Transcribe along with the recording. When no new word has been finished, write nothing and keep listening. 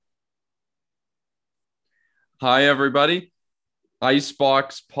Hi, everybody.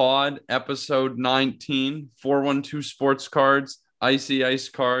 Icebox Pod, episode 19, 412 Sports Cards, Icy Ice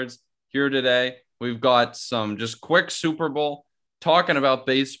Cards. Here today, we've got some just quick Super Bowl, talking about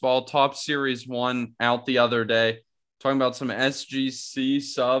baseball, top series one out the other day, talking about some SGC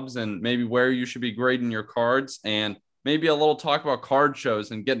subs and maybe where you should be grading your cards, and maybe a little talk about card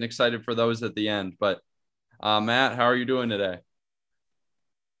shows and getting excited for those at the end. But Matt, how are you doing today?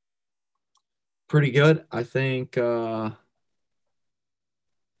 Pretty good. I think kind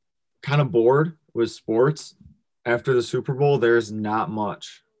of bored with sports after the Super Bowl. There's not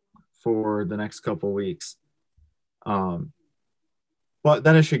much for the next couple weeks. Um, but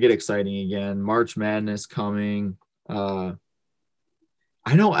then it should get exciting again. March Madness coming. Uh,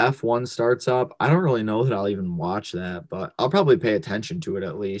 I know F1 starts up. I don't really know that I'll even watch that, but I'll probably pay attention to it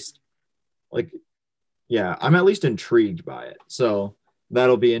at least. Like, yeah, I'm at least intrigued by it. So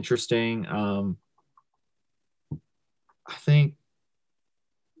that'll be interesting. I think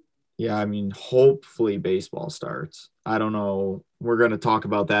Yeah, I mean, hopefully baseball starts. I don't know. We're going to talk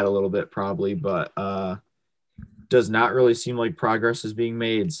about that a little bit probably, but does not really seem like progress is being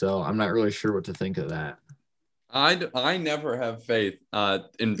made. So I'm not really sure what to think of that. I never have faith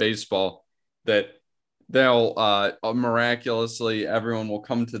in baseball that they'll miraculously everyone will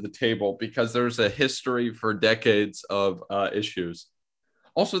come to the table because there's a history for decades of issues.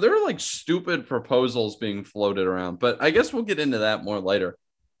 Also, there are like stupid proposals being floated around, but I guess we'll get into that more later.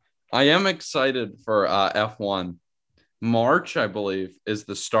 I am excited for F1. March, I believe, is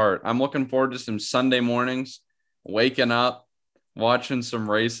the start. I'm looking forward to some Sunday mornings, waking up, watching some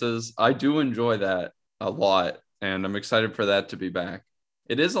races. I do enjoy that a lot, and I'm excited for that to be back.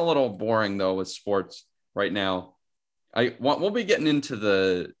 It is a little boring though with sports right now. We'll be getting into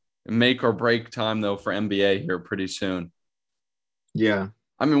the make or break time though for NBA here pretty soon. Yeah,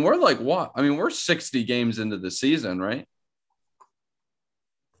 I mean, we're like what? I mean, we're 60 games into the season, right?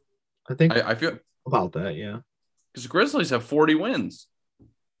 I think I feel about that. Yeah. because Grizzlies have 40 wins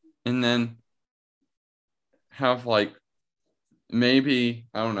and then have like maybe,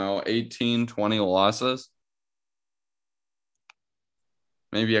 I don't know, 18, 20 losses,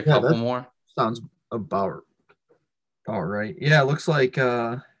 maybe a Yeah, couple that more. sounds about about right. Yeah, it looks like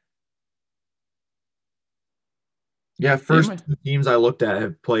yeah, They first might, two teams I looked at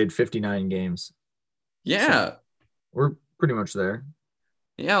have played 59 games. So yeah, we're pretty much there.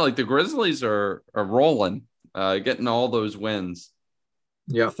 yeah. Like the Grizzlies are rolling, getting all those wins.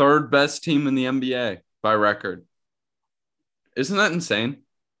 Yep. Third best team in the NBA by record. Isn't that insane?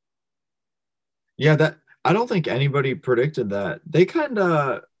 Yeah, that I don't think anybody predicted that. They kind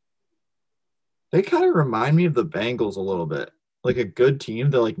of remind me of the Bengals a little bit. Like a good team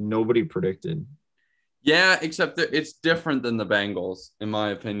that like nobody predicted. Yeah, except that it's different than the Bengals, in my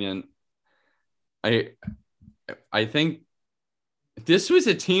opinion. I I think this was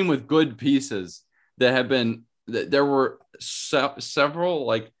a team with good pieces that have been there were several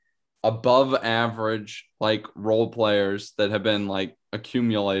like above average like role players that have been like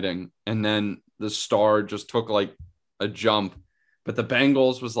accumulating, and then the star just took like a jump, but the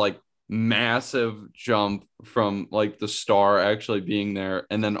Bengals was like massive jump from like the star actually being there,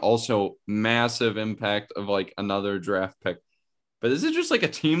 and then also massive impact of like another draft pick. But this is just like a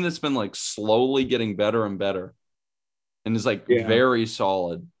team that's been like slowly getting better and better and is like Yeah. very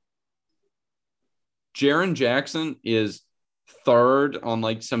solid. Jaren Jackson is third on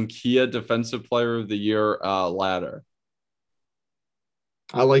like some Kia Defensive Player of the Year ladder.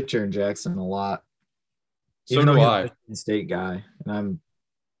 I like Jaren Jackson a lot, So even though do he's a I. Michigan State guy, and I'm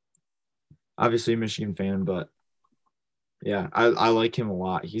obviously a Michigan fan, but yeah, I like him a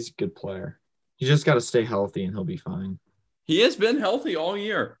lot. He's a good player. He just got to stay healthy and he'll be fine. He has been healthy all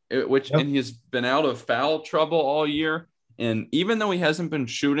year, which Yep. and he's been out of foul trouble all year. And even though he hasn't been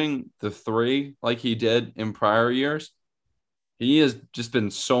shooting the three like he did in prior years, he has just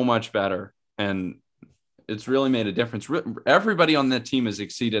been so much better. And it's really made a difference. Everybody on that team has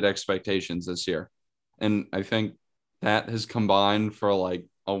exceeded expectations this year. And I think that has combined for like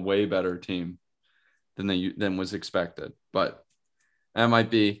a way better team than was expected. But that might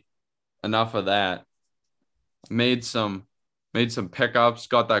be enough of that. Made some made some pickups.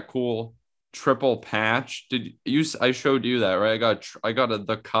 Got that cool triple patch. Did you? I showed you that, right? I got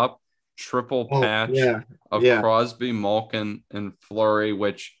the cup triple Oh, patch yeah. of Yeah. Crosby, Malkin, and Fleury,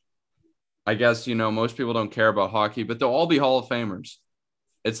 which I guess most people don't care about hockey, but they'll all be Hall of Famers.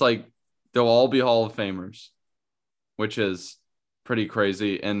 It's like they'll all be Hall of Famers, which is pretty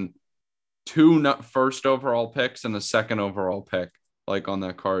crazy. And two first overall picks and a second overall pick, like on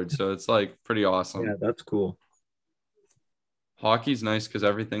that card. So it's like pretty Yeah, awesome. that's cool. Hockey's nice because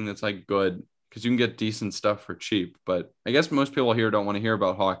everything that's like good because you can get decent stuff for cheap. But I guess most people here don't want to hear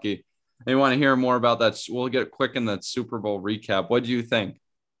about hockey. They want to hear more about that. We'll get quick in that Super Bowl recap. What do you think?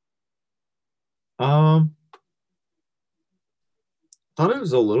 Um, thought it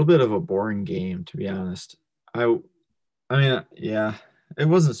was a little bit of a boring game, to be honest. I I mean, yeah, it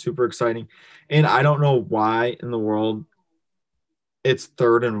wasn't super exciting. And I don't know why in the world it's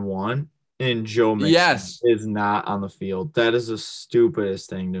 3rd and 1 and Joe Mixon Yes, is not on the field. That is the stupidest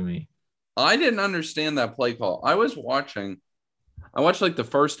thing to me. I didn't understand that play call. I watched like the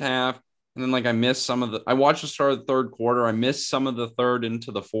first half, and then like I missed some of the. I watched the start of the third quarter. I missed some of the third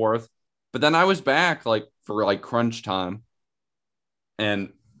into the fourth, but then I was back like for like crunch time,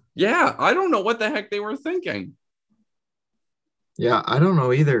 and yeah, I don't know what the heck they were thinking. Yeah, I don't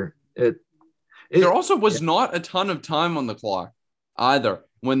know either. There It also yeah, was not a ton of time on the clock either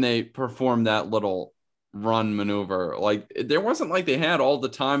when they performed that little run maneuver. Like there wasn't like they had all the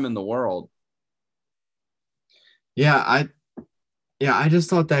time in the world. yeah, I just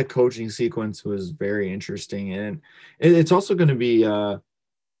thought that coaching sequence was very interesting, and it's also going to be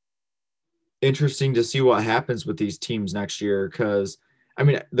interesting to see what happens with these teams next year because I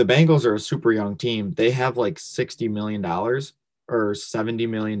mean the Bengals are a super young team. They have like $60 million or $70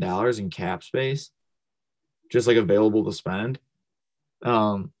 million in cap space, just like available to spend.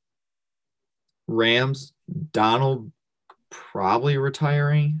 Um, Rams, Donald probably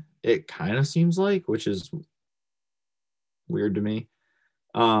retiring. It kind of seems like, which is weird to me.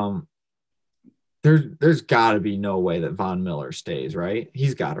 Um, there's got to be no way that Von Miller stays, right?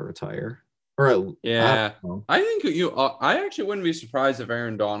 He's got to retire, or I don't Yeah, know. I think you. I actually wouldn't be surprised if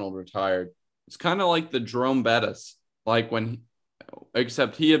Aaron Donald retired. It's kind of like the Jerome Bettis, like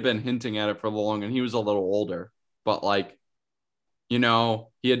except he had been hinting at it for long, and he was a little older. But like,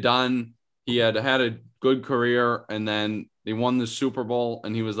 he had had a good career, and then they won the Super Bowl,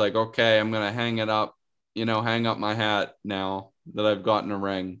 and he was like, okay, I'm gonna hang it up, hang up my hat now that I've gotten a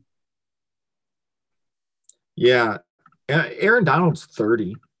ring. Yeah, Aaron Donald's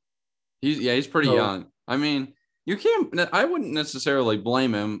 30. He's pretty So young. I mean, you can't. I wouldn't necessarily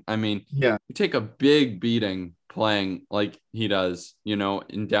blame him. I mean, yeah, you take a big beating playing like he does,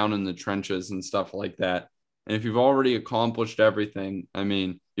 in down in the trenches and stuff like that. And if you've already accomplished everything, I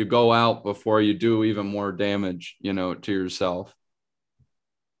mean, you go out before you do even more damage, to yourself.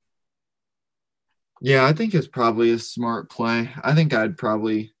 yeah, I think it's probably a smart play. I think I'd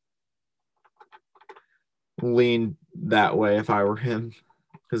probably lean that way if I were him.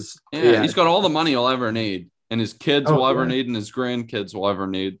 Because Yeah, yeah, he's got all the money he'll ever need, and his kids oh will ever yeah, need, and his grandkids will ever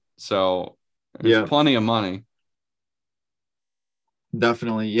need. So there's yeah, plenty of money.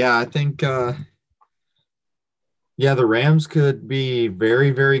 definitely. Yeah, I think yeah, the Rams could be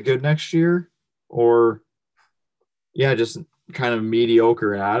very, very good next year, or yeah, just kind of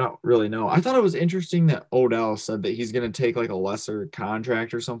mediocre. And I don't really know. I thought it was interesting that Odell said that he's going to take like a lesser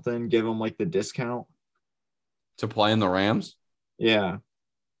contract or something, give him like the discount. To play in the Rams. Yeah,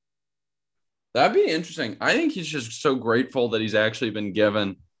 That'd be interesting. I think he's just so grateful that he's actually been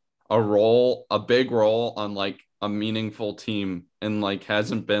given a big role on like a meaningful team and like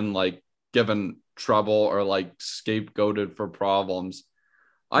hasn't been like given trouble or like scapegoated for problems.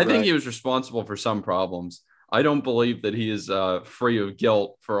 I think right. he was responsible for some problems. I don't believe that he is free of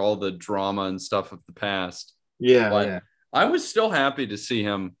guilt for all the drama and stuff of the past, Yeah, but yeah. I was still happy to see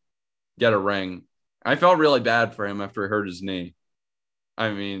him get a ring. I felt really bad for him after he hurt his knee.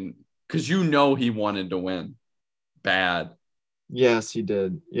 I mean, because he wanted to win bad. Yes, he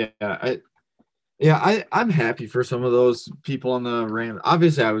did. I'm happy for some of those people on the Rams.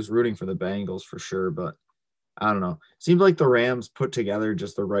 Obviously, I was rooting for the Bengals for sure, but I don't know. Seems like the Rams put together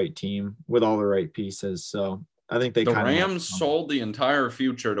just the right team with all the right pieces. So I think they The kind of have Rams something. sold the entire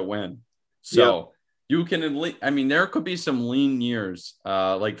future to win. Yep. So you can at least, I mean, there could be some lean years,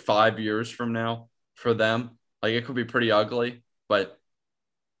 like 5 years from now for them. Like it could be pretty ugly, but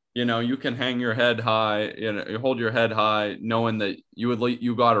you can hang your head high, you hold your head high knowing that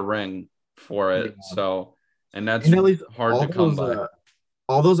you got a ring for Yeah. it. So, and that's And at least hard to come by.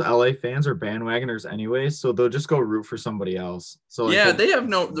 all those LA fans are bandwagoners anyways, so they'll just go root for somebody else. So like Yeah,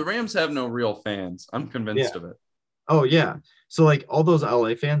 they'll the Rams have no real fans. I'm yeah. convinced of it. Oh yeah. So like all those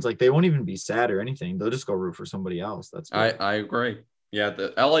LA fans, like they won't even be sad or anything. They'll just go root for somebody else. That's I good. I agree. Yeah,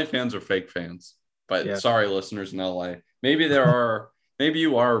 the LA fans are fake fans. But Yeah. sorry, listeners in LA. Maybe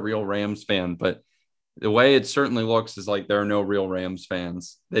you are a real Rams fan, but the way it certainly looks is like there are no real Rams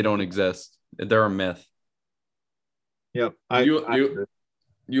fans. They don't exist. They're a myth. Yep. You I you agree.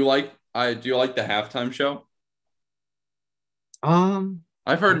 you like I do you like the halftime show? Um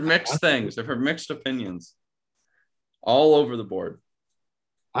I've I heard mixed honestly, things. I've heard mixed opinions all over the board.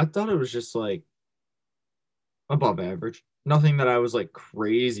 I thought it was just like above average. Nothing that I was like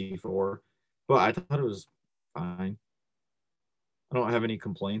crazy for, but I thought it was fine. I don't have any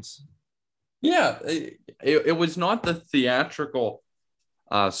complaints. Yeah, it was not the theatrical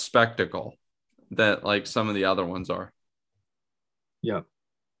spectacle that like some of the other ones are. Yep.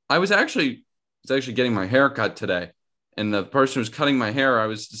 I was actually getting my hair cut today, and the person who was cutting my hair, I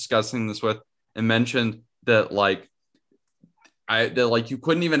was discussing this with, and mentioned that like you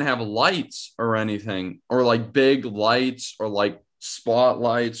couldn't even have lights or anything, or like big lights or like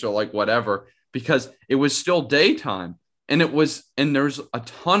spotlights or like whatever, because it was still daytime, and there's a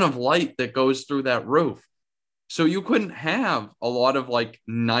ton of light that goes through that roof. So you couldn't have a lot of like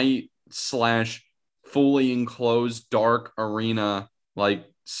night slash fully enclosed dark arena like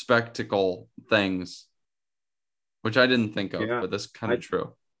spectacle things, which I didn't think of, Yeah. but that's kind of I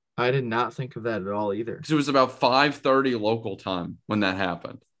true. I did not think of that at all either. Because it was about 5:30 local time when that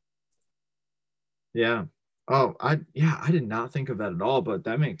happened. Yeah. Oh, I did not think of that at all, but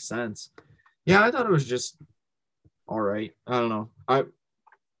that makes sense. Yeah, I thought it was just all right. I don't know.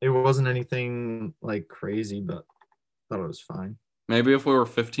 It wasn't anything like crazy, but I thought it was fine. Maybe if we were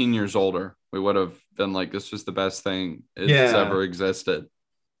 15 years older, we would have been like, this was the best thing it's Yeah. ever existed.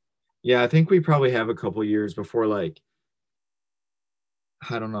 Yeah, I think we probably have a couple years before like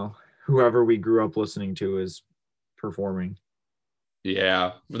I don't know, whoever we grew up listening to is performing.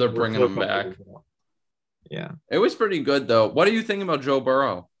 Yeah, they're We're bringing still a them couple back. years out. Yeah. It was pretty good though. What do you think about Joe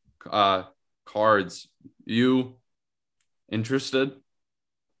Burrow? Uh, Cards. You interested?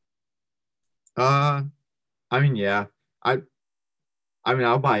 Uh I mean, yeah. I I mean,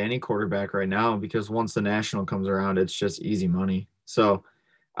 I'll buy any quarterback right now because once the national comes around, it's just easy money. So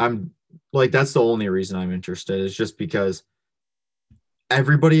I'm like, that's the only reason I'm interested is just because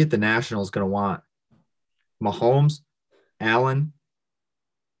everybody at the national is going to want Mahomes, Allen,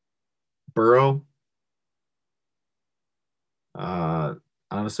 Burrow. Uh,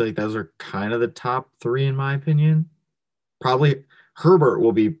 honestly, those are kind of the top three in my opinion. Probably Herbert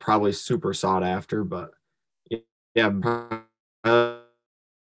will be probably super sought after, but yeah, probably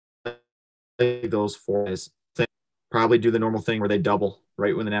those four guys probably do the normal thing where they double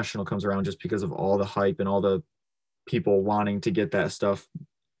right when the national comes around just because of all the hype and all the people wanting to get that stuff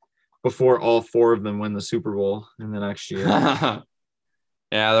before all four of them win the Super Bowl in the next year.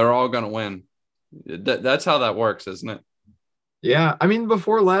 Yeah, they're all gonna win. That's how that works, isn't it? Yeah, I mean,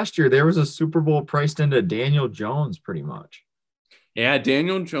 before last year, there was a Super Bowl priced into Daniel Jones pretty much. Yeah,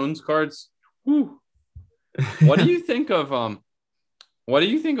 Daniel Jones cards. Whew. What do you think of What do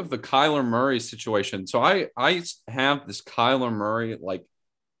you think of the Kyler Murray situation? So I have this Kyler Murray like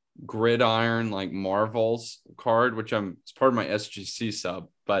gridiron like Marvels card, which it's part of my SGC sub.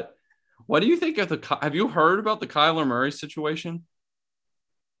 But what do you think of have you heard about the Kyler Murray situation?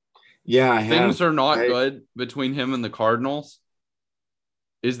 Yeah, I Things have. are not I good between him and the Cardinals.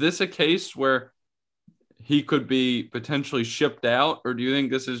 Is this a case where he could be potentially shipped out, or do you think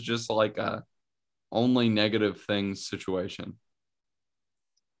this is just like a only negative things situation?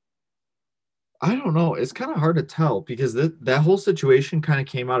 I don't know. It's kind of hard to tell because that whole situation kind of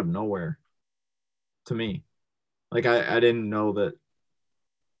came out of nowhere to me. Like I didn't know that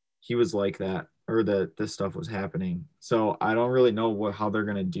he was like that or that this stuff was happening. So I don't really know how they're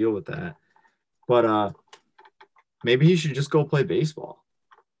gonna deal with that. But maybe he should just go play baseball.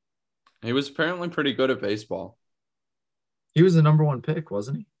 He was apparently pretty good at baseball. He was the number one pick,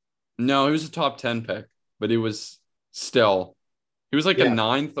 wasn't he? No, he was a top 10 pick, but he was like a Yeah.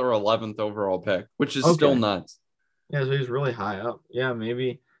 ninth or 11th overall pick, which is still Okay. nuts. Yeah, so he's really high up. Yeah,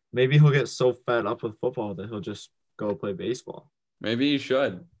 maybe he'll get so fed up with football that he'll just go play baseball. Maybe he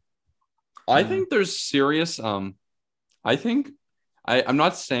should. I Yeah. think there's serious, I think I'm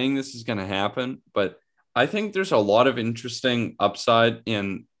not saying this is going to happen, but I think there's a lot of interesting upside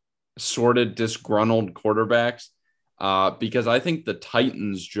in sort of disgruntled quarterbacks because I think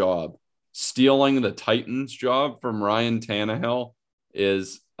stealing the Titans job from Ryan Tannehill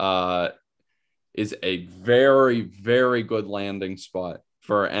is uh, is a very, very good landing spot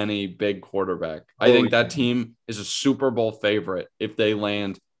for any big quarterback. I Oh think that yeah. team is a Super Bowl favorite if they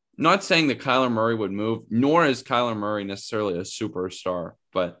land. Not saying that Kyler Murray would move, nor is Kyler Murray necessarily a superstar,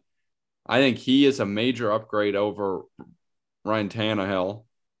 but I think he is a major upgrade over Ryan Tannehill.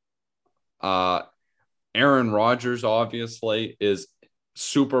 Uh, Aaron Rodgers obviously is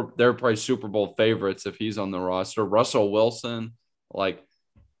super. They're probably Super Bowl favorites if he's on the roster. Russell Wilson, like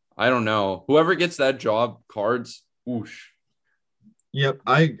I don't know, whoever gets that job, cards, whoosh. Yep,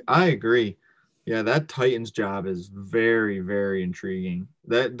 I agree. Yeah, that Titans job is very, very intriguing.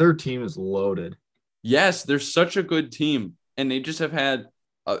 That their team is loaded. Yes, they're such a good team, and they just have had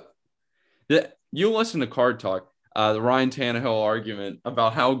Uh, yeah, you listen to Card Talk. The Ryan Tannehill argument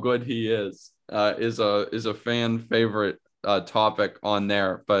about how good he is a fan favorite topic on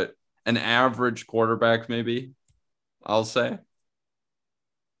there. But an average quarterback, maybe I'll say.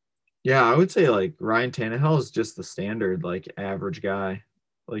 Yeah, I would say like Ryan Tannehill is just the standard like average guy.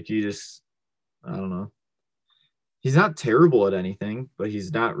 Like you just I don't know. He's not terrible at anything, but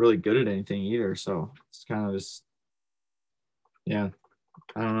he's not really good at anything either. So it's kind of just yeah,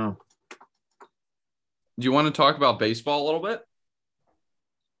 I don't know. Do you want to talk about baseball a little bit?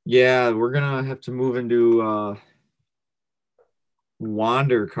 Yeah, we're gonna have to move into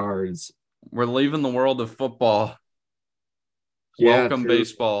Wander cards. We're leaving the world of football. Yeah, Welcome true.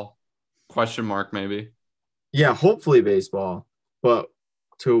 baseball. Question mark maybe. Yeah, hopefully baseball, but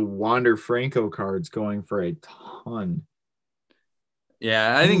to Wander Franco cards going for a ton.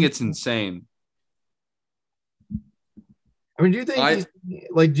 Yeah, I think it's insane. I mean, do you think I these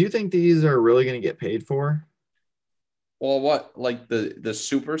like do you think these are really going to get paid for? Well, what like the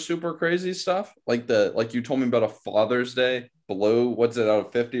super crazy stuff? Like you told me about a Father's Day below what's it out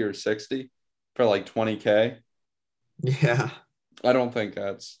of 50 or 60 for like 20K? Yeah. I don't think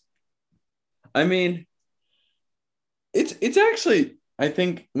that's I mean, it's actually I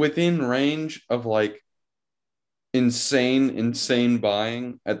think within range of like insane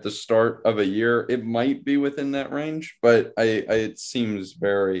buying at the start of a year. It might be within that range, but I it seems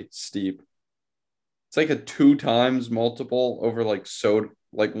very steep. It's like a two times multiple over like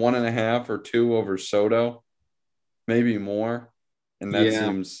like one and a half or two over Soto, maybe more. And that Yeah.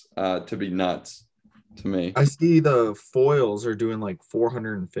 seems to be nuts to me. I see the foils are doing like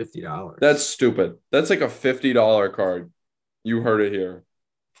 $450. That's stupid. That's like a $50 card. You heard it here.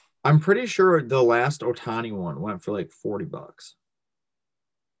 I'm pretty sure the last Otani one went for like $40.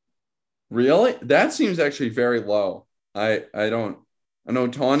 Really? That seems actually very low. I don't I know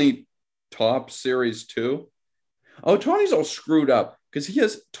Tawny top series two. Oh, Tawny's all screwed up because he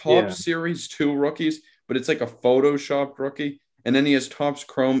has top Yeah. series two rookies, but it's like a photoshopped rookie. And then he has Topps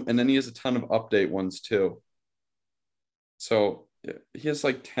Chrome, and then he has a ton of update ones too. So yeah, he has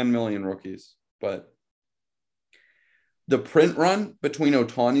like 10 million rookies. But the print run between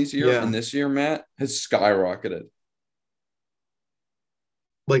Otani's year Yeah. and this year, Matt, has skyrocketed.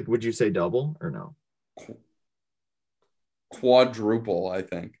 Like, would you say double or no? Quadruple, I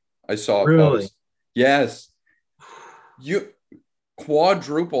think. I saw a Really? post. Yes. You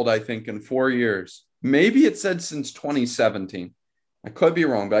quadrupled, I think, in 4 years. Maybe it said since 2017. I could be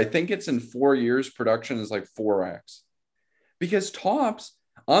wrong, but I think it's in 4 years. Production is like 4x. Because Topps,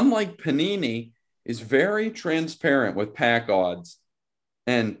 unlike Panini, is very transparent with pack odds,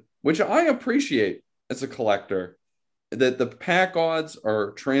 and which I appreciate as a collector, that the pack odds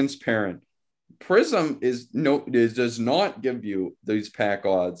are transparent. Prism does not give you these pack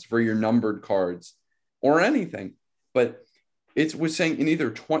odds for your numbered cards or anything, but it was saying in it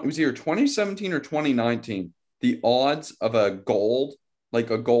was either 2017 or 2019, the odds of a gold, like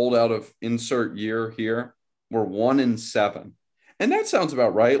a gold out of insert year here, were 1 in 7. And that sounds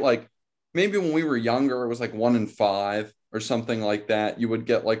about right. Like maybe when we were younger, it was like 1 in 5 or something like that. You would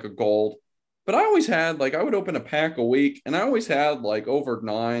get like a gold. But I always had like I would open a pack a week and I always had like over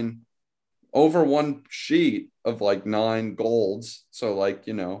one sheet of like 9 golds. So like,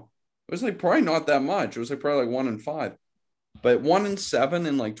 it was like probably not that much. It was like probably like 1 in 5. But 1 in 7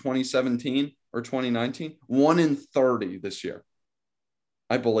 in like 2017 or 2019, 1 in 30 this year.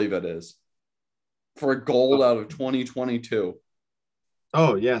 I believe it is for a gold out of 2022.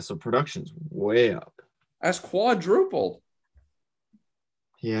 Oh, yeah. So production's way up. That's quadrupled.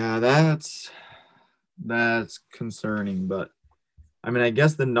 Yeah, that's concerning, but I mean, I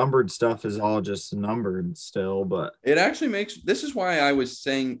guess the numbered stuff is all just numbered still, but It actually this is why you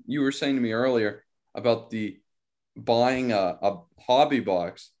were saying to me earlier about the buying a hobby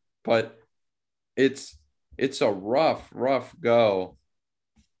box, but it's it's a rough go.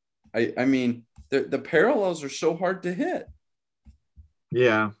 I mean, the parallels are so hard to hit.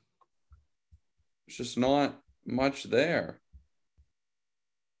 yeah. There's just not much there.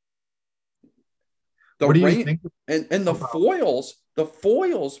 The What do you rain think and about? the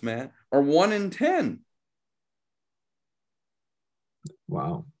foils, man, are 1 in 10.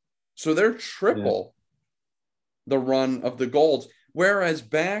 Wow. So they're Yeah. triple the run of the golds. Whereas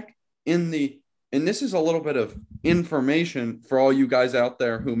back in and this is a little bit of information for all you guys out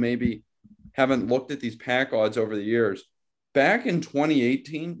there who maybe haven't looked at these pack odds over the years. Back in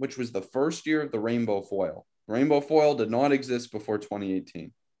 2018, which was the first year of the rainbow foil did not exist before 2018.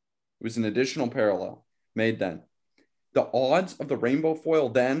 It was an additional parallel made then. The odds of the rainbow foil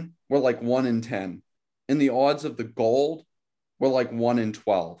then were like 1 in 10. And the odds of the gold were like 1 in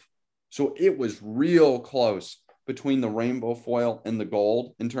 12. So it was real close between the rainbow foil and the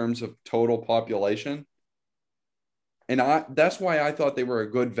gold in terms of total population. And that's why I thought they were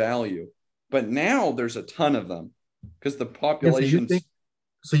a good value. But now there's a ton of them because the Yeah, so you think population's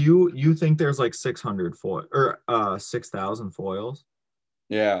so you think there's like 600 foil or 6,000 foils?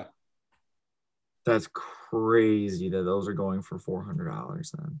 yeah. That's crazy that those are going for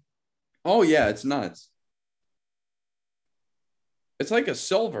 $400 then. Oh yeah, it's nuts. It's like a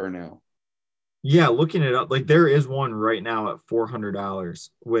silver now. Yeah, looking it up, like there is one right now at $400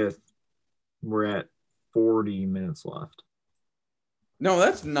 with we're at 40 minutes left. No,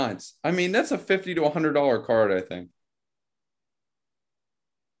 that's nuts. I mean, that's a $50 to $100 card, I think.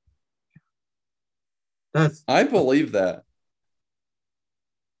 That's I believe that.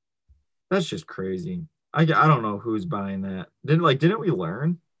 that's just crazy. I don't know who's buying that. Didn't we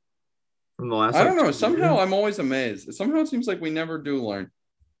learn from the last I like don't know. 2 years? Somehow I'm always amazed. Somehow it seems like we never do learn.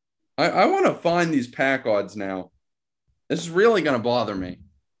 I want to find these pack odds now. This is really going to bother me.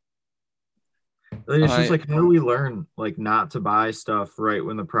 Like, it's just I like how do we learn like not to buy stuff right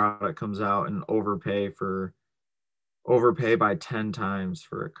when the product comes out and overpay by 10 times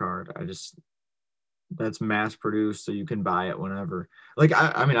for a card. I just that's mass produced so you can buy it whenever. Like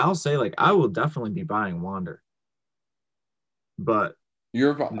I mean I'll say like I will definitely be buying Wander, but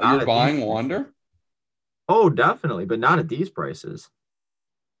you're not at these buying prices. Wander? Oh, definitely, but not at these prices.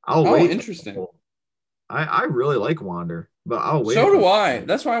 I'll Oh, wait. interesting. I really like Wander, but I'll wait a So do couple. I.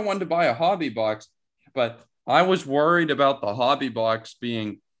 That's why I wanted to buy a hobby box, but I was worried about the hobby box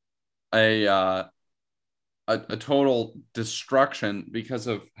being a a total destruction because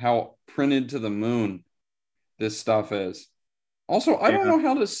of how printed to the moon this stuff is. Also, I don't Yeah, know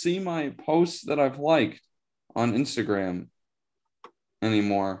how to see my posts that I've liked on Instagram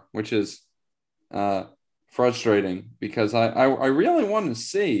anymore, which is uh, frustrating because I really want to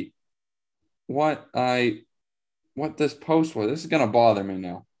see what what this post was. This is gonna bother me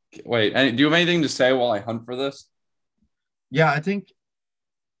now. Wait, do you have anything to say while I hunt for this? yeah.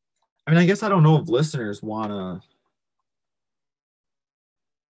 I mean, I guess I don't know if listeners wanna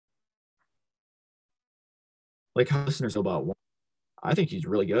like how listeners feel about. I think he's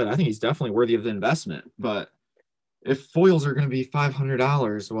really good. I think he's definitely worthy of the investment. But if foils are going to be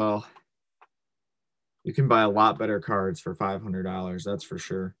 $500, well, you can buy a lot better cards for $500. That's for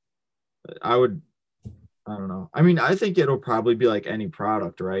sure. I would. I don't know. I mean, I think it'll probably be like any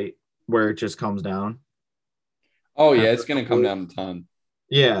product, right? Where it just comes down Oh yeah, after it's a gonna couple come weeks. down a ton.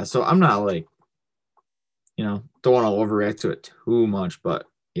 Yeah. So I'm not like, don't want to overreact to it too much, but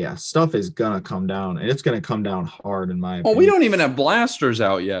yeah, stuff is gonna come down, and it's gonna come down hard, in my Oh, we opinion. don't even have blasters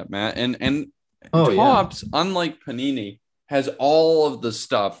out yet, Matt. And Oh yeah, Tops, unlike Panini, has all of the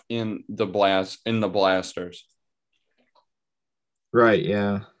stuff in the blasters. right.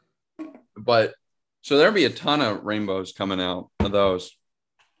 Yeah, But so there'll be a ton of rainbows coming out of those.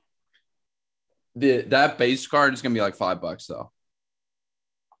 That base card is gonna be like $5 though.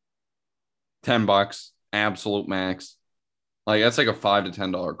 $10, absolute max. Like that's like a $5 to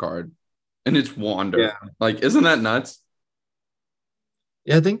 $10 card. And it's yeah, Wander. Like, isn't that nuts?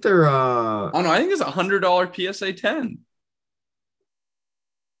 yeah. I think they're. I don't know. I think it's $100 PSA 10.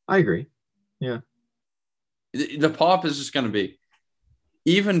 I agree. Yeah. The pop is just gonna be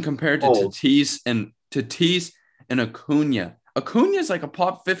even compared to Oh, Tatis and Acuna. Acuna is like a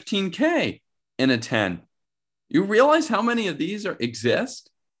pop 15K in a 10. You realize how many of these exist?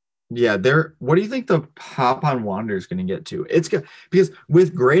 yeah. They're. What do you think the pop on Wander is going to get to? It's good because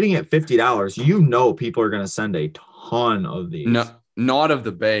with grading at $50, people are going to send a ton of these. No, not of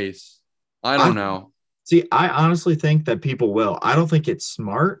the base. I I don't know. see. I honestly think that people will. I don't think it's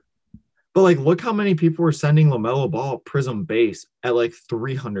smart, but like, look how many people were sending Lamelo Ball Prism base at like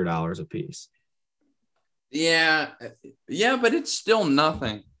 $300 a piece. Yeah, yeah, but it's still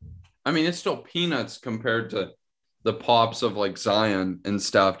nothing. I mean, it's still peanuts compared to the pops of like Zion and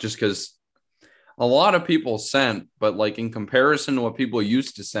stuff, just because a lot of people sent, but like in comparison to what people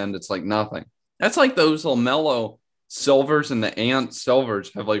used to send, it's like nothing. That's like those LaMelo silvers and the Ant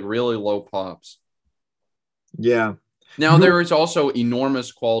silvers have like really low pops. Yeah. Now, You know, there is also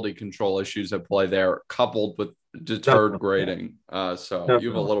enormous quality control issues at play there, coupled with deterred definitely. Yeah, grading. So you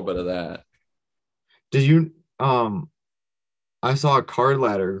have a definitely. little bit of that. Did you I saw a card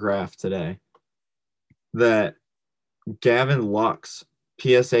ladder graph today that Gavin Lux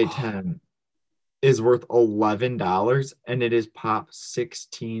PSA 10 is worth $11 and it is pop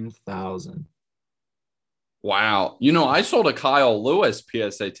 16,000. Wow. I sold a Kyle Lewis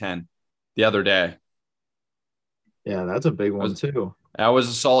PSA 10 the other day. Yeah, that's a big That one was, too. that was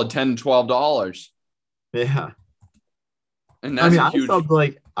a solid $10, $12. Yeah. And I that's mean, a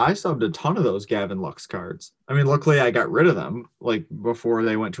huge. I subbed a ton of those Gavin Lux cards. I mean, luckily I got rid of them like before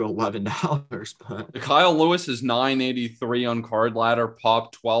they went to $11, but The Kyle Lewis is 983 on Card Ladder,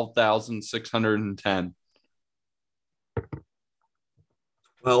 pop 12,610.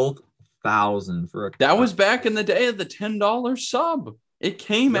 12,000 for a That card. was back in the day of the $10 sub. It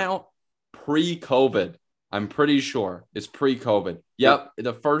came Yep. out pre-COVID. I'm pretty sure it's pre-COVID. Yep. Yep,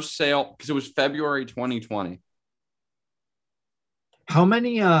 the first sale because it was February 2020. How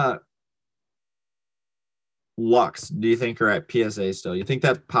many Lux do you think are at PSA still? You think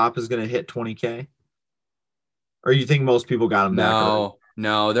that pop is going to hit 20K? Or you think most people got them back already?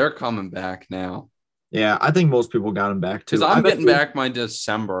 No, they're coming back now. Yeah, I think most people got them back Because too. I I'm bet getting you. back my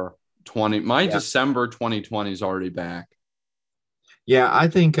December 20. My Yeah. December 2020 is already back. Yeah, I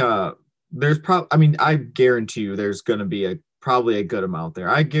think there's probably, I mean, I guarantee you there's going to be probably a good amount there.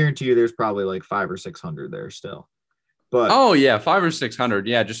 I guarantee you there's probably like 500 or 600 there still. But Oh yeah, 500 or 600.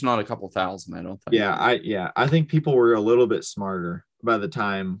 Yeah, just not a couple thousand. I don't think. I think people were a little bit smarter by the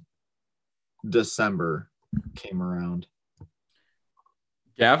time December came around.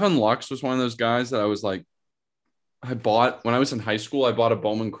 Gavin Lux was one of those guys that I was like, I bought when I was in high school. I bought a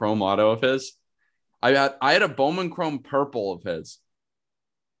Bowman Chrome auto of his. I had a Bowman Chrome purple of his,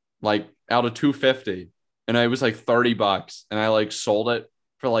 like out of 250, and it was like $30, and I like sold it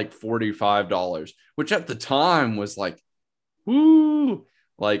for like $45, which at the time was like, woo,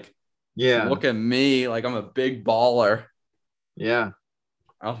 like Yeah, look at me, like I'm a big baller yeah,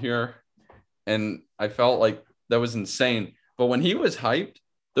 out here, and I felt like that was insane. But when he was hyped,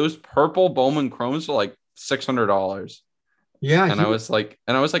 those purple Bowman Chromes were like $600. yeah. And I was like,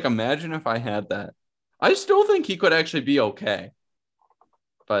 imagine if I had that. I still think he could actually be okay,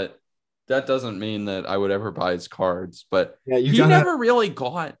 but that doesn't mean that I would ever buy his cards. But Yeah, you he gotta. never really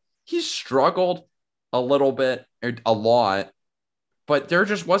he struggled a little bit, or a lot, but there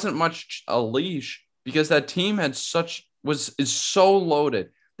just wasn't much a leash because that team is so loaded.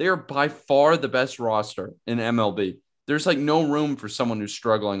 They are by far the best roster in MLB. There's like no room for someone who's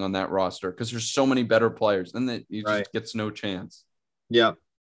struggling on that roster because there's so many better players, and that he Right. just gets no chance. Yeah.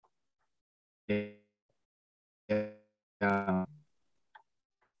 Yeah.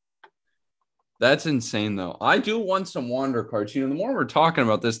 That's insane, though. I do want some Wander cards. The more we're talking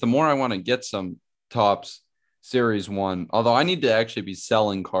about this, the more I want to get some Topps Series 1. Although I need to actually be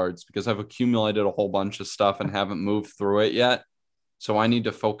selling cards because I've accumulated a whole bunch of stuff and haven't moved through it yet. So I need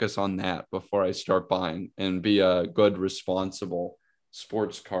to focus on that before I start buying and be a good, responsible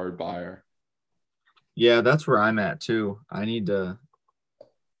sports card buyer. Yeah, that's where I'm at too. I need to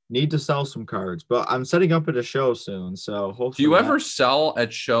sell some cards, but I'm setting up at a show soon, so Do you hopefully that. ever sell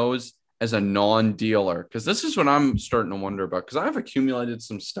at shows as a non-dealer? Because this is what I'm starting to wonder about. Because I've accumulated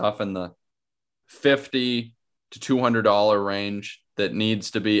some stuff in the $50 to $200 range that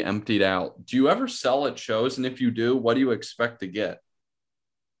needs to be emptied out. Do you ever sell at shows? And if you do, what do you expect to get?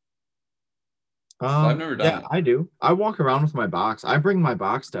 I've never done Yeah, it. I do. I walk around with my box. I bring my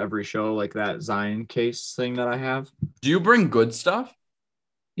box to every show, like that Zion case thing that I have. Do you bring good stuff?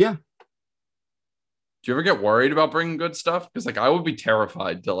 Yeah. Do you ever get worried about bringing good stuff? Because like I would be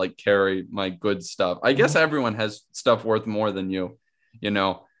terrified to like carry my good stuff. I guess everyone has stuff worth more than you. You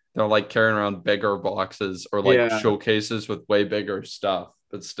know, they're like carrying around bigger boxes or like Yeah. showcases with way bigger stuff,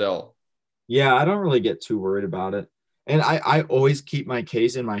 but still. Yeah, I don't really get too worried about it. And I always keep my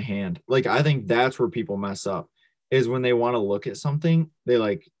case in my hand. Like I think that's where people mess up is when they want to look at something, they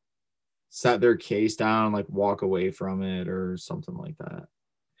like set their case down, like walk away from it or something like that.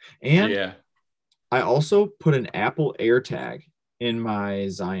 And Yeah. I also put an Apple AirTag in my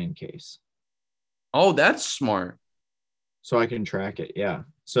Zion case Oh, that's smart. so I can track it. Yeah.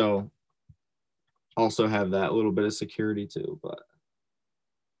 So also have that little bit of security too. But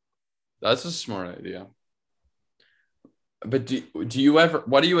That's a smart idea. But do you ever,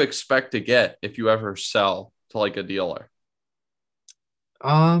 what do you expect to get if you ever sell to like a dealer?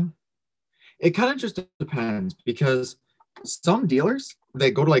 um it kind of just depends because some dealers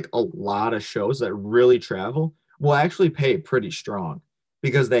that go to like a lot of shows that really travel will actually pay pretty strong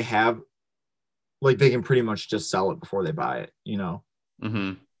because they have like they can pretty much just sell it before they buy it, you know.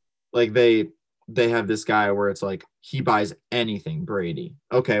 Mm-hmm. Like they have this guy where it's like he buys anything Brady.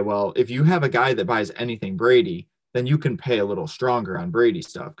 Okay, well, if you have a guy that buys anything Brady, then you can pay a little stronger on Brady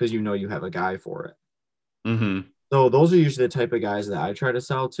stuff because you know you have a guy for it. Mm-hmm. So those are usually the type of guys that I try to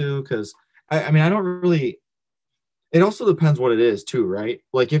sell to because I mean I don't really. It also depends what it is too, right?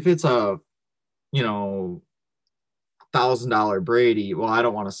 Like if it's a you know $1,000 Brady, well, I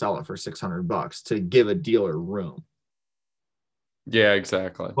don't want to sell it for $600 to give a dealer room. Yeah,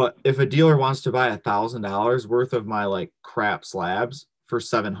 exactly. But if a dealer wants to buy $1,000 worth of my like crap slabs for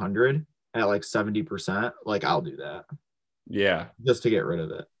 700 at like 70%, like I'll do that Yeah. just to get rid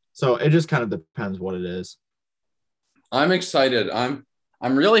of it. So it just kind of depends what it is. I'm excited. I'm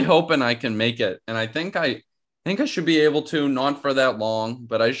really hoping I can make it. And I think I should be able to, not for that long,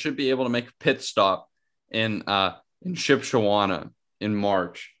 but I should be able to make a pit stop in Shipshawana in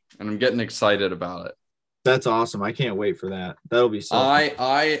March. And I'm getting excited about it. That's awesome. I can't wait for that. That'll be so fun.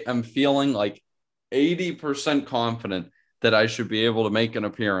 I am feeling like 80% confident that I should be able to make an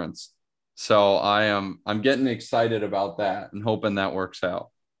appearance. So I'm getting excited about that and hoping that works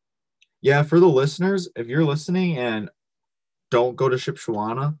out. Yeah, for the listeners, if you're listening and don't go to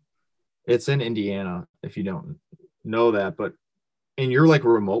Shipshawana, it's in Indiana if you don't know that, but and you're like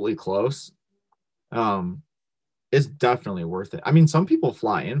remotely close, um, it's definitely worth it. I mean, some people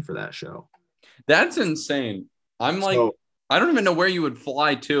fly in for that show. That's insane. I'm like, So I don't even know where you would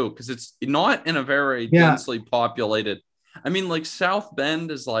fly to because it's not in a very yeah, densely populated. I mean, like South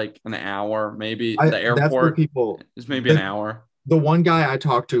Bend is like an hour, maybe I the that's where airport people is maybe an the hour. the one guy I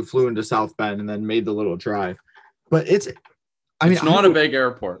talked to flew into South Bend and then made the little drive. But it's I mean, It's not a big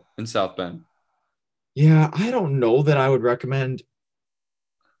airport in South Bend. yeah, I don't know that I would recommend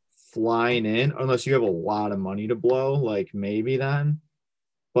flying in unless you have a lot of money to blow, like maybe then.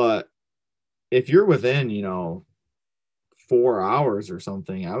 But if you're within, 4 hours or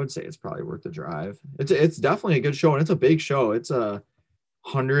something, I would say it's probably worth the drive. It's definitely a good show and it's a big show. It's a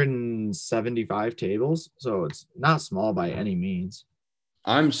 175 tables, so it's not small by any means.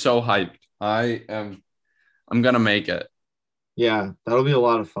 I'm so hyped. I'm gonna make it. Yeah, that'll be a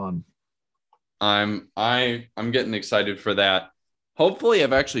lot of fun. I'm getting excited for that. Hopefully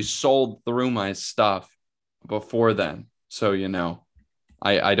I've actually sold through my stuff before then. So,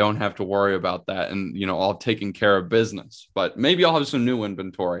 I don't have to worry about that. And, I'll have taken care of business, but maybe I'll have some new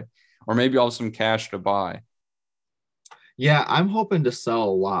inventory or maybe I'll have some cash to buy. Yeah, I'm hoping to sell a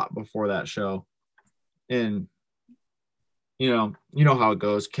lot before that show. And how it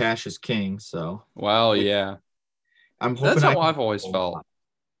goes. Cash is king, so Well, yeah, I'm that's hoping I how can I've always sell a felt. lot.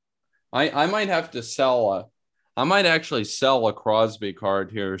 I might have to I might actually sell a Crosby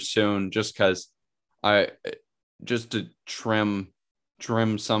card here soon I, just to trim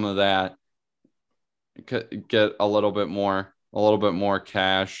some of that, get a little bit more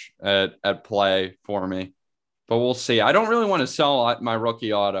cash at play for me. But we'll see. I don't really want to sell my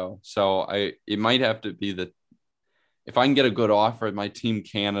rookie auto, so it might have to be if I can get a good offer, my Team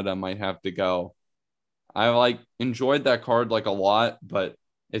Canada might have to go. I like enjoyed that card like a lot, but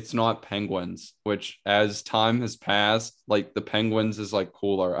it's not Penguins, which as time has passed, like the Penguins is like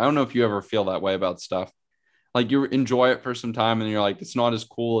cooler. I don't know if you ever feel that way about stuff. Like you enjoy it for some time and you're like, it's not as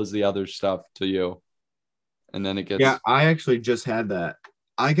cool as the other stuff to you. And then it Yeah, gets, I actually just had that.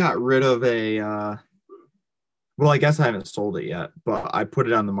 I got rid of well, I guess I haven't sold it yet, but I put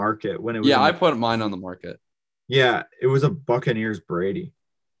it on the market when it was yeah, in I the put mine on the market. yeah, it was a Buccaneers Brady.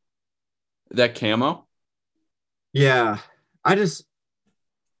 That camo. Yeah, I just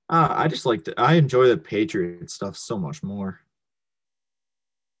I just I enjoy the Patriot stuff so much more.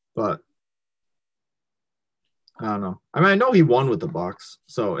 But I don't know. I mean, I know he won with the Bucks,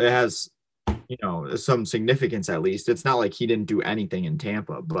 so it has some significance at least. It's not like he didn't do anything in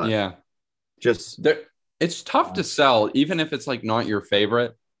Tampa, but Yeah. just There, it's tough to sell, even if it's like not your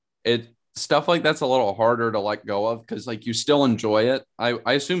favorite. It stuff like that's a little harder to let go of because like you still enjoy it. I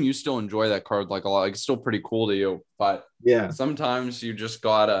assume you still enjoy that card like a lot. Like it's still pretty cool to you, but yeah, sometimes you just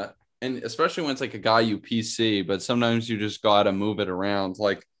gotta, and especially when it's like a guy you PC, but sometimes you just gotta move it around.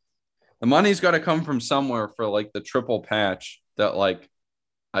 Like the money's got to come from somewhere for like the triple patch that like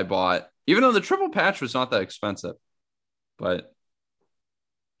I bought, even though the triple patch was not that expensive, but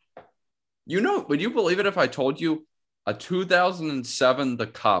would you believe it if I told you a 2007 The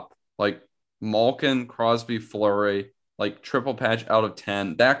Cup, like Malkin, Crosby, Fleury, like triple patch out of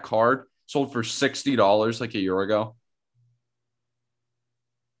 10, that card sold for $60 like a year ago?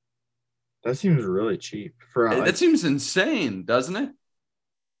 that seems really cheap for That seems insane, doesn't it?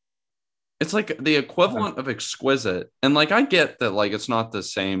 It's like the equivalent of exquisite. And like I get that like it's not the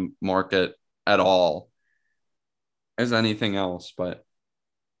same market at all as anything else, but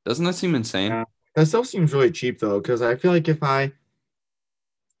doesn't that seem insane? yeah. That still seems really cheap though, because I feel like if I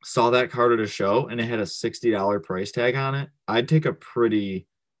saw that card at a show and it had a $60 price tag on it, I'd take a pretty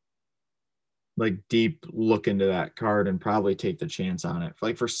like deep look into that card and probably take the chance on it.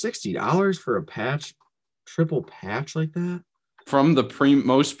 Like for $60 for a triple patch like that. From the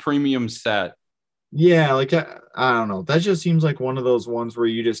most premium set. Yeah, like I don't know. That just seems like one of those ones where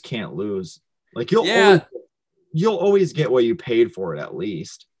you just can't lose. Like you'll always Yeah, you'll always get what you paid for it at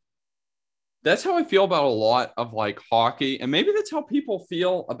least. That's how I feel about a lot of like hockey. And maybe that's how people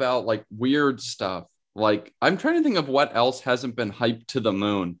feel about like weird stuff. Like I'm trying to think of what else hasn't been hyped to the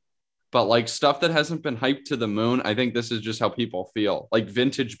moon. But like stuff that hasn't been hyped to the moon, I think this is just how people feel. Like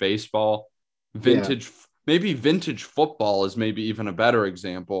vintage baseball, Yeah. maybe vintage football is maybe even a better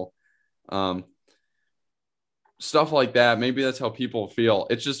example. Um, Stuff like that. Maybe that's how people feel.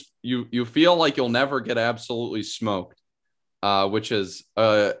 It's just you feel like you'll never get absolutely smoked, which is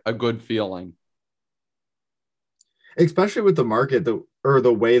a good feeling. Especially with the market, the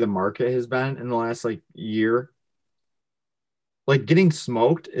way the market has been in the last like year. Like getting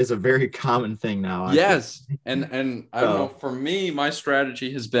smoked is a very common thing now, I feel. Yes, and I don't know. So, For me, my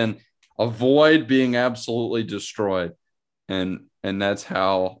strategy has been avoid being absolutely destroyed, and that's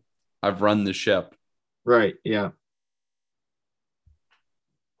how I've run the ship. right, yeah.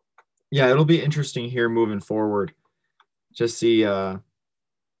 Yeah, it'll be interesting here moving forward. Just see there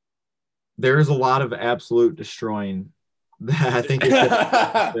is a lot of absolute destroying that I think is going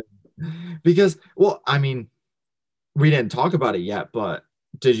to because well, I mean, we didn't talk about it yet, but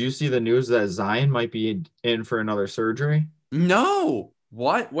did you see the news that Zion might be in for another surgery? No,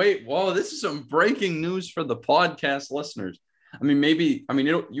 what? Wait, whoa! This is some breaking news for the podcast listeners. I mean, maybe. I mean,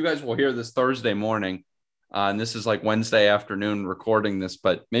 you guys will hear this Thursday morning, and this is like Wednesday afternoon recording this.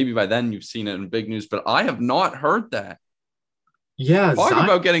 But maybe by then you've seen it in big news. But I have not heard that. Yeah, Talk Zion.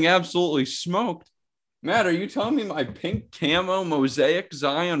 about getting absolutely smoked. Matt, are you telling me my pink camo mosaic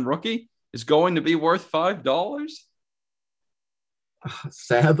Zion rookie is going to be worth $5?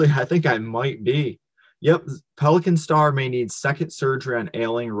 Sadly, I think I might be. Yep, Pelican star may need second surgery on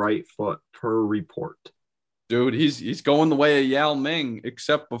ailing right foot per report. Dude, he's going the way of Yao Ming,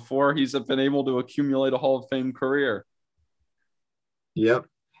 except before he's been able to accumulate a Hall of Fame career. Yep.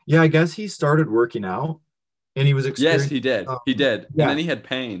 Yeah, I guess he started working out and he was Yes, experiencing he did. He did. And yeah. then he had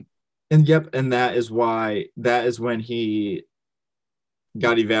pain. And yep, and that is when he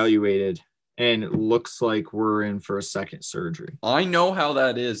got evaluated and it looks like we're in for a second surgery. I know how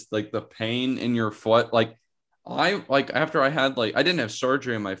that is, like the pain in your foot. Like after I had like I didn't have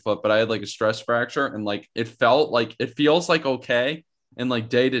surgery in my foot, but I had like a stress fracture and like it feels like okay and like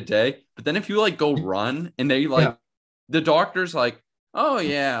day to day. But then if you like go run and they like Yeah. the doctor's like, oh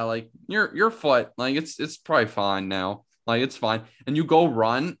yeah, like your foot, like it's probably fine now. Like it's fine. And you go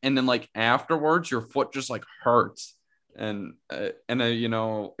run and then like afterwards your foot just like hurts. And you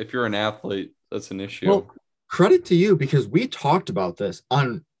know, if you're an athlete, that's an issue. Well, credit to you because we talked about this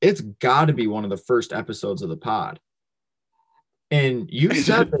on it's got to be one of the first episodes of the pod. And you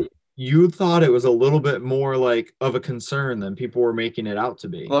said that you thought it was a little bit more like of a concern than people were making it out to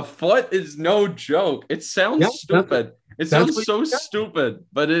be. The foot is no joke. It sounds Yeah, stupid. It that's sounds what so stupid,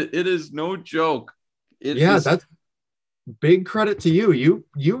 but it is no joke. It yeah, is. that's big credit to you.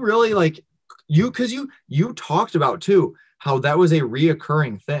 You really like because you talked about too how that was a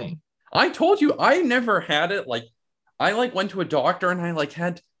reoccurring thing. I told you I never had it. Like I like went to a doctor and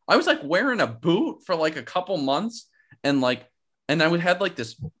I was like wearing a boot for like a couple months and I would had like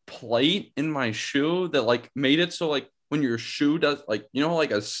this plate in my shoe that like made it so like when your shoe does like you know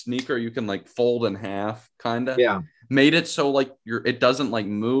like a sneaker you can like fold in half kind of Yeah. made it so like it doesn't like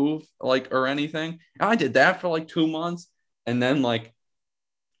move like or anything. And I did that for like 2 months and then like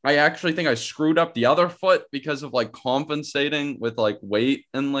I actually think I screwed up the other foot because of like compensating with like weight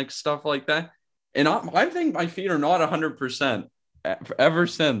and like stuff like that. And I think my feet are not 100% ever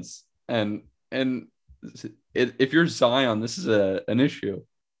since. And if you're Zion, this is an issue.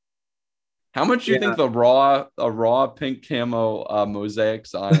 How much do you think Yeah. the raw pink camo mosaic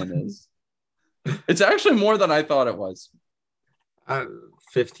Zion is? It's actually more than I thought it was.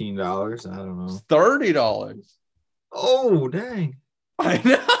 $15. I don't know. It's $30. Oh, dang. I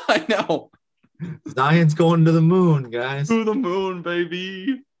know. I know. Zion's going to the moon, guys. To the moon,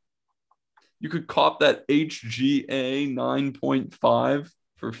 baby. You could cop that HGA 9.5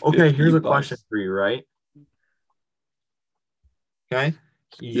 for 50 Okay, here's a bucks. question for you, right? Okay.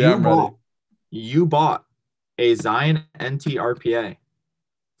 Yeah, I'm ready. You bought a Zion NT RPA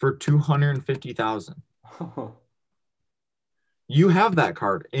for 250,000. You have that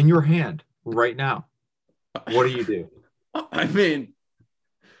card in your hand right now. What do you do? I mean,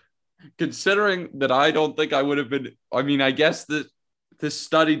 considering that I don't think I would have been, I mean, I guess that this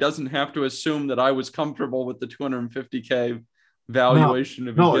study doesn't have to assume that I was comfortable with the 250K valuation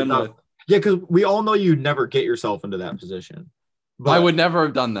to begin with. Yeah, because we all know you'd never get yourself into that position. But I would never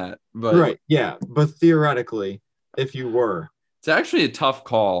have done that. But right, yeah. But theoretically, if you were. It's actually a tough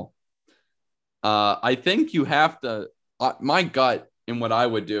call. I think you have to, my gut in what I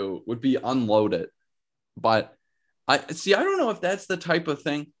would do would be unload it. But I don't know if that's the type of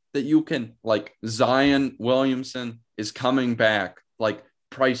thing that you can like Zion Williamson is coming back, like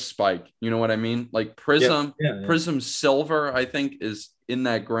price spike. You know what I mean? Like Yeah, yeah, yeah. Prism Silver, I think, is in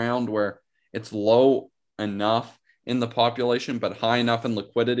that ground where it's low enough in the population, but high enough in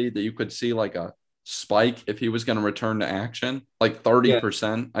liquidity that you could see like a spike if he was going to return to action, like Yeah.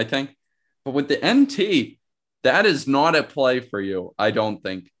 30%, I think. But with the NT, that is not a play for you, I don't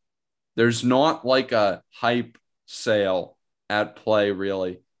think. There's not like a hype sale at play,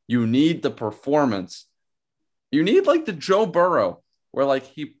 really. You need the performance. You need like the Joe Burrow, where like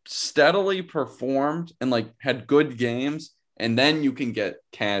he steadily performed and like had good games, and then you can get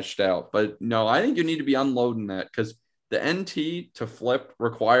cashed out. But no, I think you need to be unloading that because the NT to flip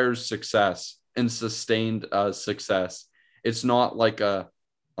requires success and sustained success. It's not like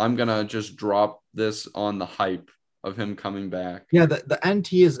I'm gonna just drop this on the hype of him coming back. Yeah, the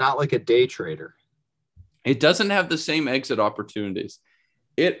NT is not like a day trader. It doesn't have the same exit opportunities.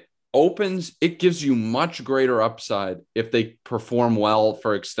 It gives you much greater upside if they perform well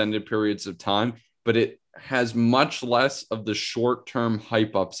for extended periods of time, but it has much less of the short-term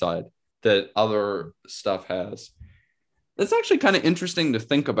hype upside that other stuff has. That's actually kind of interesting to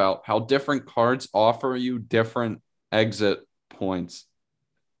think about how different cards offer you different exit points.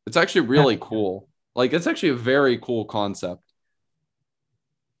 It's actually Yeah. really cool. Like it's actually a very cool concept.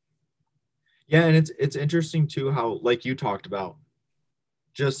 Yeah, and it's interesting too how like you talked about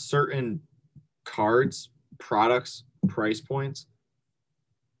just certain cards, products, price points,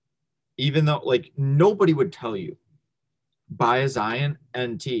 even though like nobody would tell you buy a Zion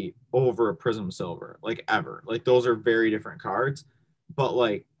NT over a Prism Silver, like ever. Like those are very different cards. But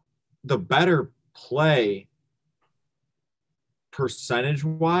like the better play percentage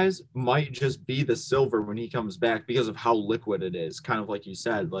wise might just be the silver when he comes back because of how liquid it is. Kind of like you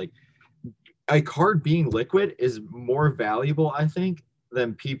said, like a card being liquid is more valuable, I think,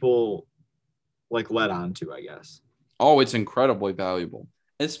 than people like let on to, I guess. Oh, it's incredibly valuable,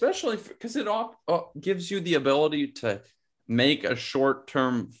 especially because it gives you the ability to make a short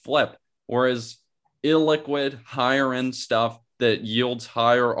term flip, whereas illiquid, higher end stuff that yields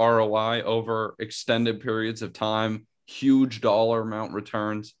higher ROI over extended periods of time, huge dollar amount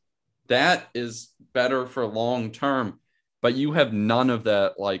returns, that is better for long term. But you have none of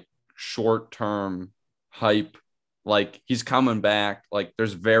that like short term hype. Like he's coming back. Like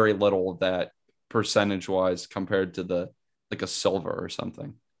there's very little of that percentage wise compared to the like a silver or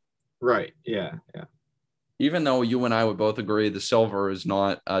something. Right. Yeah. Yeah. Even though you and I would both agree the silver is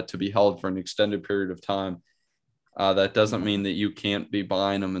not to be held for an extended period of time, that doesn't mean that you can't be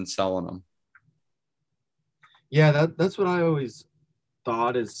buying them and selling them. Yeah, that's what I always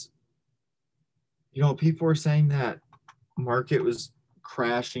thought is, people were saying that market was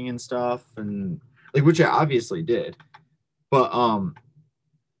crashing and stuff and like which it obviously did. But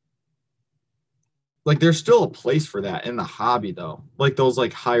like there's still a place for that in the hobby though. Like those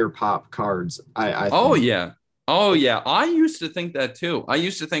like higher pop cards, I Oh think. yeah. Oh yeah. I used to think that too. I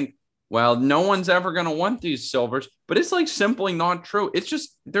used to think, well, no one's ever going to want these silvers, but it's like simply not true. It's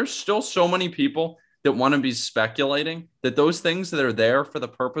just there's still so many people that want to be speculating that those things that are there for the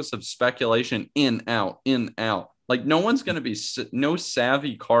purpose of speculation in out in out. Like no one's going to be no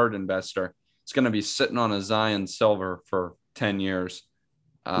savvy card investor is going to be sitting on a Zion silver for 10 years.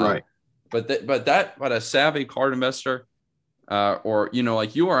 Uh, Right. but a savvy card investor or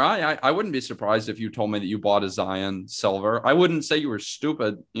like you or I wouldn't be surprised if you told me that you bought a Zion silver. I wouldn't say you were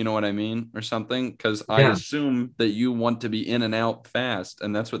stupid, you know what I mean, or something, because I Yeah. assume that you want to be in and out fast,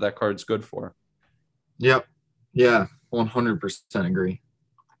 and that's what that card's good for. Yep. Yeah. 100% agree.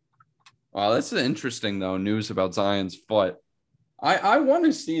 Wow, that's interesting though. News about Zion's foot. I want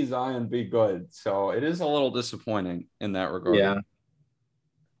to see Zion be good, so it is a little disappointing in that regard. Yeah.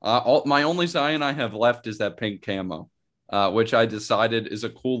 My only Zion I have left is that pink camo, which I decided is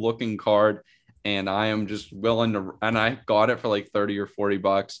a cool looking card. And I am just willing to, and I got it for like 30 or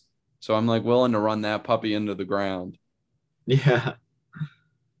 $40. So I'm like willing to run that puppy into the ground. Yeah.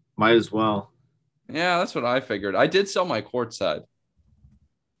 Might as well. Yeah, that's what I figured. I did sell my courtside.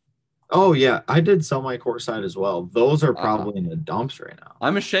 Oh yeah, I did sell my courtside as well. Those are Uh, probably in the dumps right now.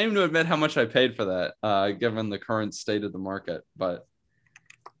 I'm ashamed to admit how much I paid for that, given the current state of the market. But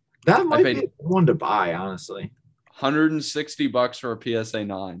That I might be a paid good one to buy, honestly. $160 for a PSA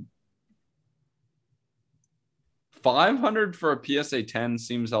 9. 500 for a PSA 10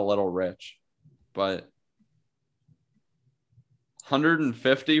 seems a little rich, but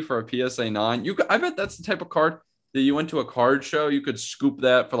 150 for a PSA 9. I bet that's the type of card that you went to a card show, you could scoop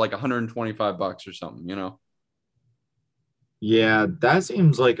that for like $125 or something. Yeah, that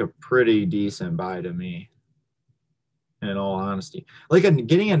seems like a pretty decent buy to me. in all honesty. Like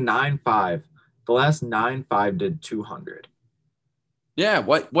getting a 9.5, the last 9.5 did 200. Yeah.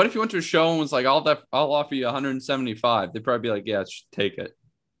 What if you went to a show and was like, I'll offer you 175? They'd probably be like, yeah, take it.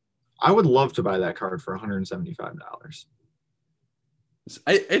 I would love to buy that card for $175.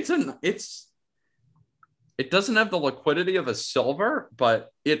 It doesn't have the liquidity of a silver,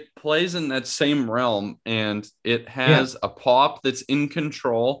 but it plays in that same realm, and it Yeah, has a pop that's in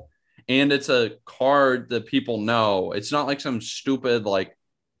control, and it's a card that people know. It's not like some stupid like,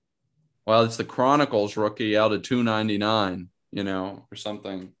 well, it's the Chronicles rookie out of 299, or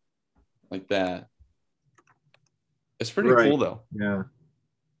something like that. It's pretty right. cool though. Yeah.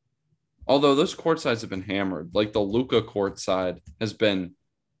 Although those court sides have been hammered, like the Luca court side has been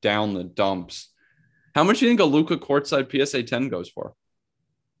down the dumps. How much do you think a Luca courtside PSA 10 goes for?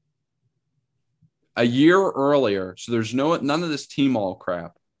 A year earlier, so there's none of this team all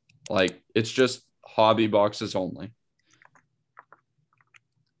crap. Like it's just hobby boxes only.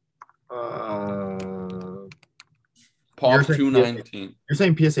 Pop 219. You're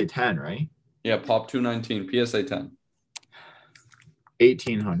saying PSA 10, right? Yeah, Pop 219, PSA 10.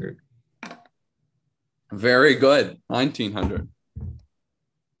 1,800. Very good. 1,900.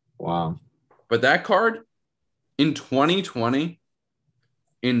 Wow. But that card in 2020,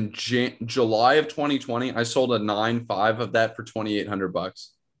 in July of 2020, I sold a 9.5 of that for $2,800.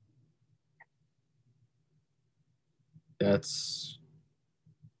 That's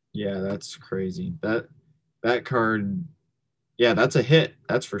crazy. That card, yeah, that's a hit.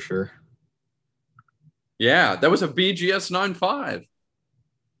 That's for sure. Yeah, that was a BGS 9.5.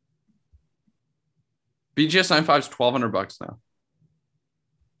 BGS 9.5 is $1,200 now.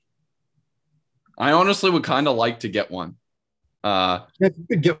 I honestly would kind of like to get one. Yeah, if you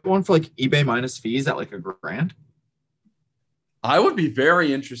could get one for like eBay minus fees at like $1,000. I would be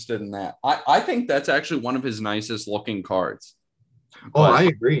very interested in that. I think that's actually one of his nicest looking cards. Oh, I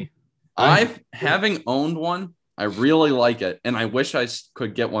agree. Having owned one, I really like it, and I wish I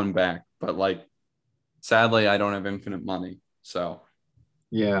could get one back, but like, sadly, I don't have infinite money. So,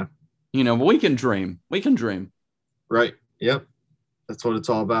 yeah, but we can dream. We can dream. Right. Yep. That's what it's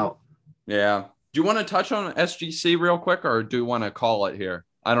all about. Yeah. Do you want to touch on SGC real quick, or do you want to call it here?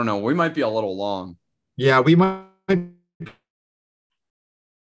 I don't know. We might be a little long. Yeah, we might be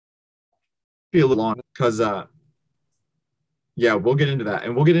a little long because yeah, we'll get into that,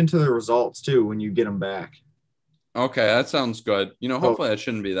 and we'll get into the results too when you get them back. Okay, that sounds good. Hopefully that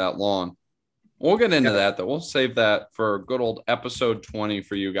shouldn't be that long. We'll get into that, though. We'll save that for good old episode 20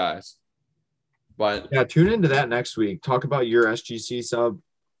 for you guys. But yeah, tune into that next week. Talk about your SGC sub.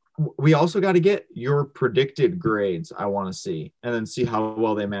 We also got to get your predicted grades. I want to see, and then see how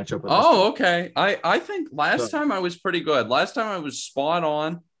well they match up with okay. I think last time I was pretty good. Last time I was spot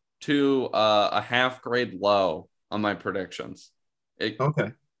on to a half grade low on my predictions.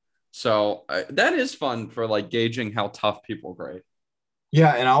 Okay. So that is fun for like gauging how tough people grade.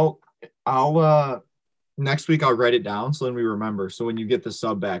 Yeah, and I'll next week I'll write it down so then we remember. So when you get the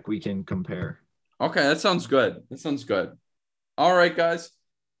sub back, we can compare. Okay, that sounds good. All right, guys.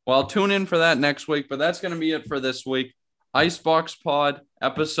 Well, tune in for that next week, but that's going to be it for this week. Icebox Pod,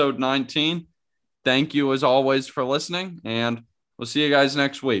 episode 19. Thank you as always for listening, and we'll see you guys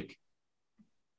next week.